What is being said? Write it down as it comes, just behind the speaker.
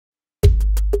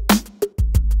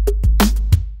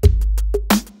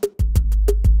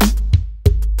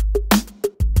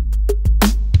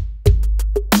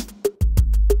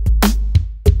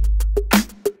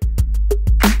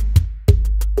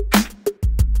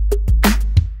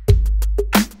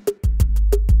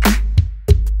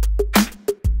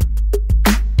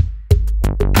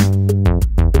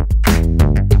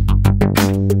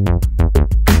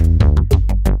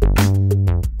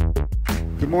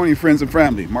morning, friends and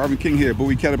family. Marvin King here,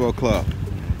 Bowie Kettlebell Club.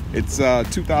 It's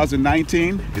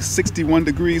 2019. It's 61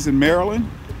 degrees in Maryland.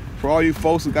 For all you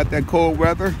folks who got that cold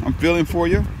weather, I'm feeling for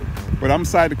you. But I'm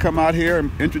excited to come out here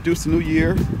and introduce the new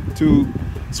year to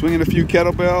swinging a few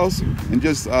kettlebells and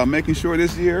just making sure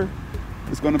this year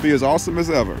is going to be as awesome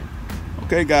as ever.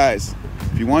 Okay, guys,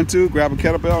 if you want to, grab a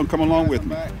kettlebell and come along with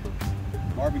me.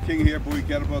 Marvin King here, Bowie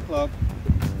Kettlebell Club.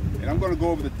 And I'm going to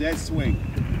go over the dead swing.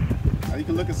 Now you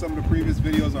can look at some of the previous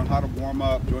videos on how to warm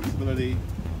up, joint mobility,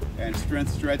 and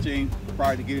strength stretching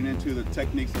prior to getting into the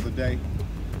techniques of the day.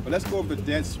 But let's go over the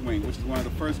dead swing, which is one of the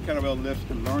first kettlebell lifts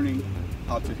in learning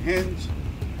how to hinge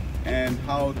and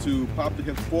how to pop the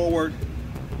hips forward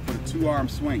for the two-arm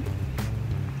swing.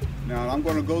 Now I'm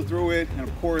going to go through it, and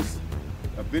of course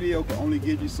a video can only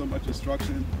give you so much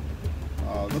instruction.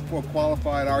 Look for a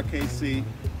qualified RKC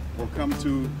or come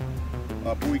to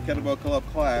a Bowie Kettlebell Club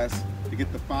class to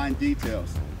get the fine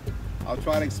details. I'll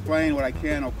try to explain what I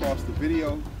can across the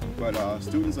video, but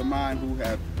students of mine who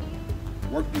have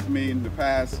worked with me in the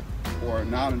past or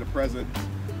now in the present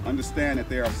understand that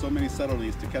there are so many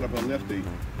subtleties to kettlebell lifting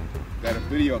that a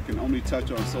video can only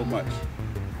touch on so much.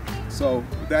 So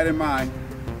with that in mind,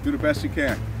 do the best you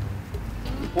can.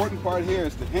 The important part here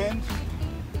is to hinge.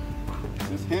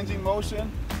 This hinging motion,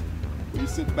 when you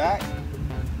sit back,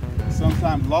 is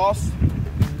sometimes lost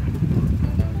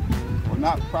or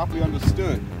not properly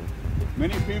understood.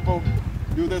 Many people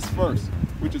do this first,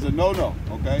 which is a no-no,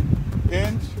 okay?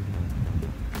 Hinge,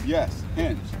 yes,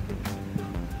 hinge.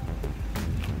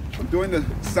 I'm doing the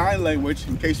sign language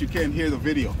in case you can't hear the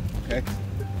video, okay?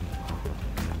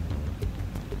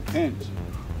 Hinge,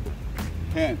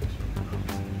 hinge.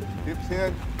 Hips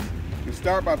in. You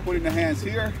start by putting the hands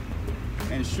here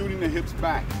and shooting the hips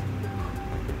back.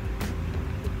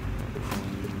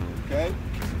 Okay?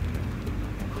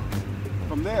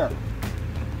 From there,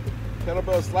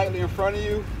 kettlebell slightly in front of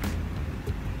you,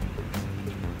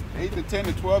 8 to 10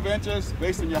 to 12 inches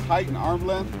based on your height and arm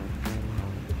length.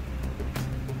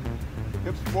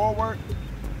 Hips forward,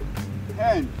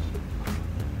 hinge,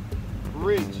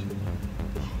 reach.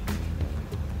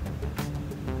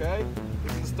 Okay?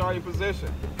 This is the starting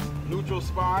position. Neutral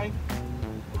spine,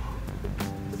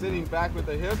 sitting back with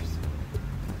the hips,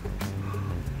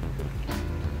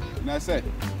 and that's it,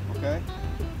 okay?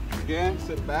 Again,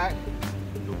 sit back.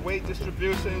 The weight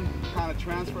distribution kind of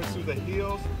transfers through the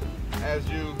heels as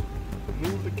you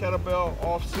move the kettlebell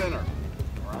off center,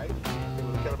 all right?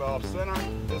 Move the kettlebell off center,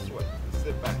 this way,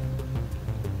 sit back.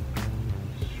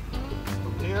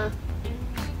 From here,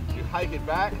 you hike it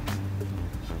back,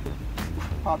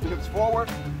 pop the hips forward,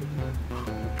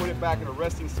 and put it back in a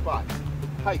resting spot.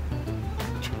 Hike.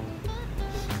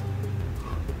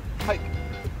 Hike.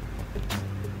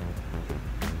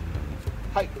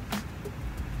 Hike.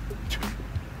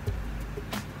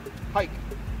 Hike.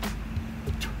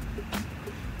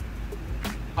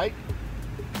 Hike.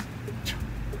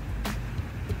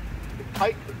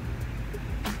 Hike.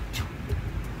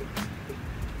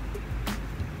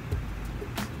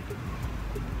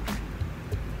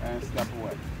 And step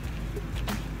away.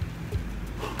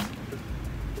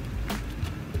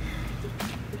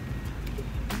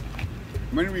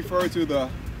 Many refer to the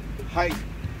hike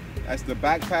as the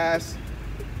back pass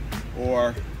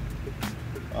or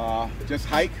just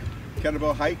hike,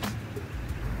 kettlebell hike,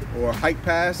 or hike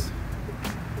pass.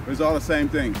 It's all the same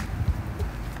thing.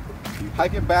 You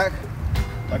hike it back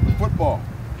like a football,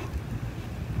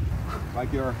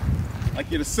 like you're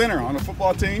the center on a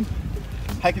football team,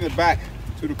 hiking it back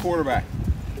to the quarterback.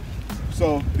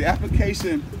 So the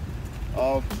application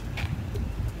of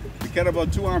the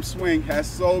kettlebell two-arm swing has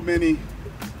so many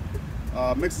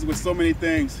mixes with so many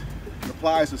things, and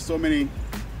applies to so many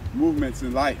movements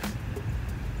in life.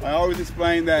 I always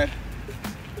explain that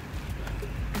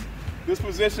this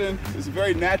position is a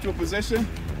very natural position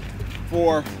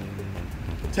for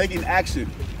taking action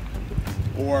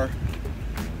or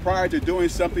prior to doing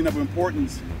something of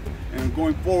importance and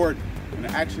going forward in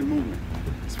an action movement.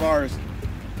 As far as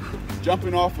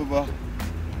jumping off of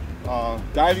a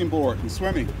diving board and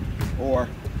swimming, or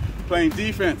playing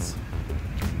defense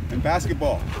in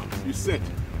basketball, you sit,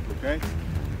 okay?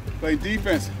 Playing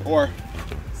defense or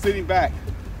sitting back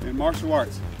in martial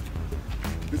arts.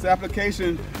 This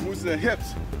application moves the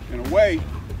hips in a way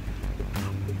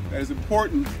that is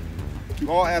important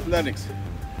to all athletics.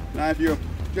 Now, if you're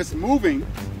just moving,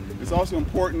 it's also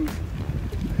important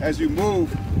as you move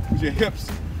with your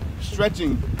hips,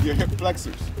 stretching your hip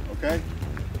flexors, okay?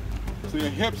 So your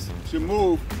hips should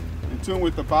move in tune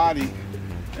with the body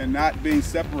and not being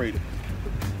separated.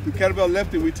 Through kettlebell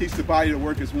lifting, we teach the body to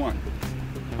work as one.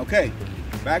 Okay,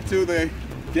 back to the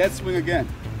dead swing again.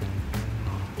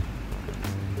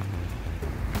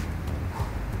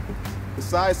 The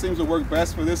side seems to work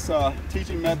best for this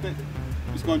teaching method.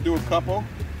 Just going to do a couple.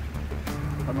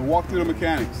 I'm going to walk through the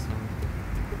mechanics.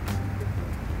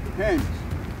 Hinge,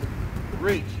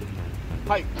 reach,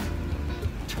 hike,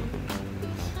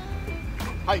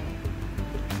 hike,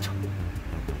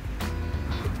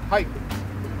 hike,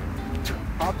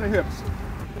 pop the hips,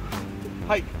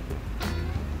 hike,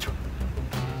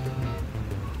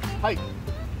 hike,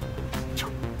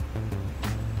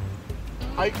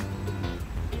 hike,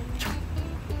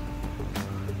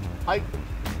 hike,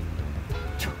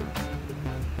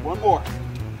 one more,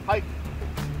 hike,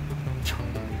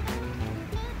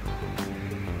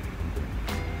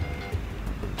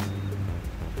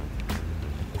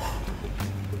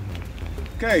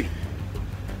 okay,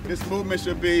 this movement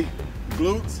should be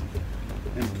glutes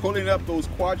and pulling up those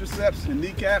quadriceps and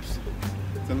kneecaps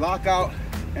to lock out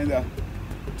in the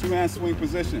two-hand swing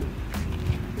position.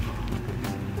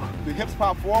 The hips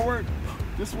pop forward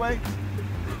this way,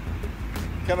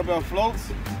 kettlebell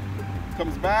floats,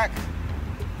 comes back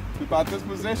to about this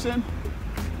position,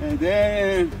 and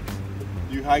then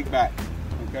you hike back,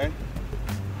 okay?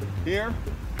 Here,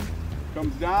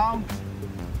 comes down,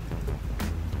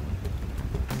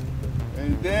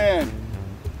 and then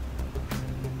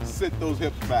sit those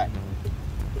hips back.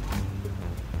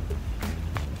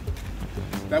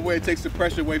 That way it takes the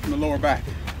pressure away from the lower back.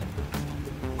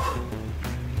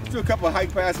 Do a couple of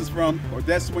hike passes from, or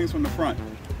dead swings from the front.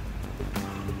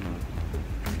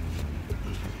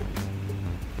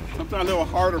 Sometimes a little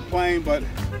harder playing, but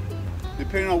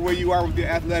depending on where you are with your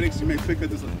athletics, you may pick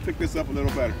this up a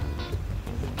little better.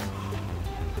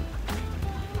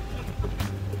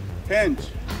 Hinge.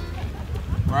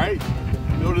 Right?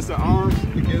 Notice the arms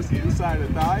against the inside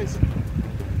of the thighs.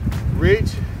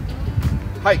 Reach,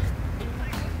 hike,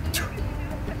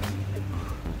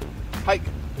 hike,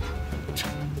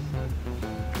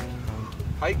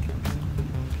 hike,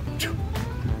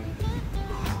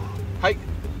 hike,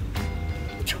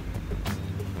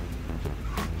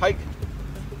 hike,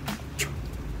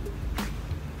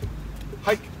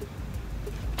 hike,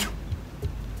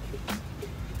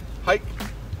 hike,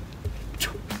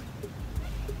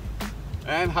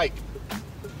 and hike.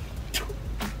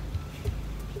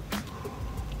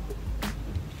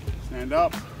 Stand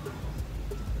up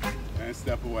and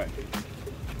step away.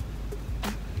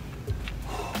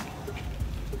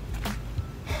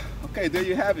 Okay, there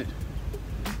you have it.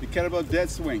 The kettlebell dead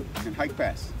swing and hike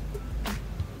pass.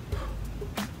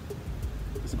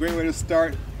 It's a great way to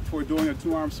start before doing your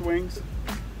two-arm swings.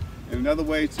 And another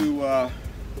way to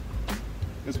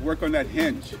just work on that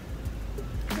hinge.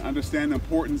 And understand the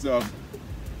importance of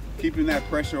keeping that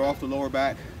pressure off the lower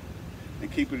back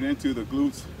and keeping it into the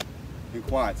glutes and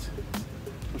quads,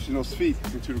 pushing those feet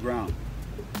into the ground.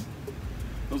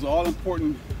 Those are all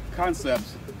important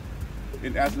concepts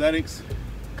in athletics,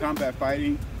 combat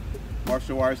fighting,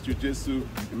 martial arts, jiu-jitsu,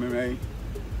 MMA.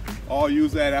 All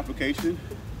use that application.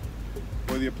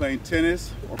 Whether you're playing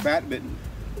tennis or badminton,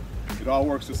 it all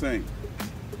works the same.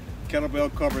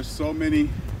 Kettlebell covers so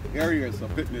many areas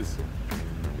of fitness.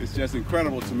 It's just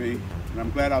incredible to me, and I'm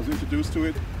glad I was introduced to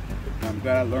it, and I'm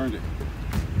glad I learned it.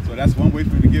 So that's one way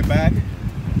for me to give back.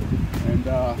 And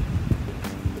hope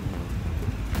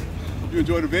you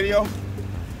enjoyed the video.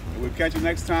 And we'll catch you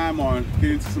next time on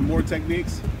getting into some more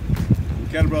techniques in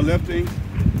kettlebell lifting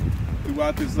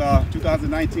throughout this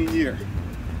 2019 year.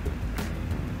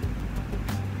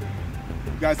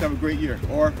 You guys have a great year.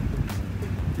 Or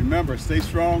remember, stay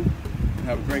strong and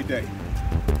have a great day.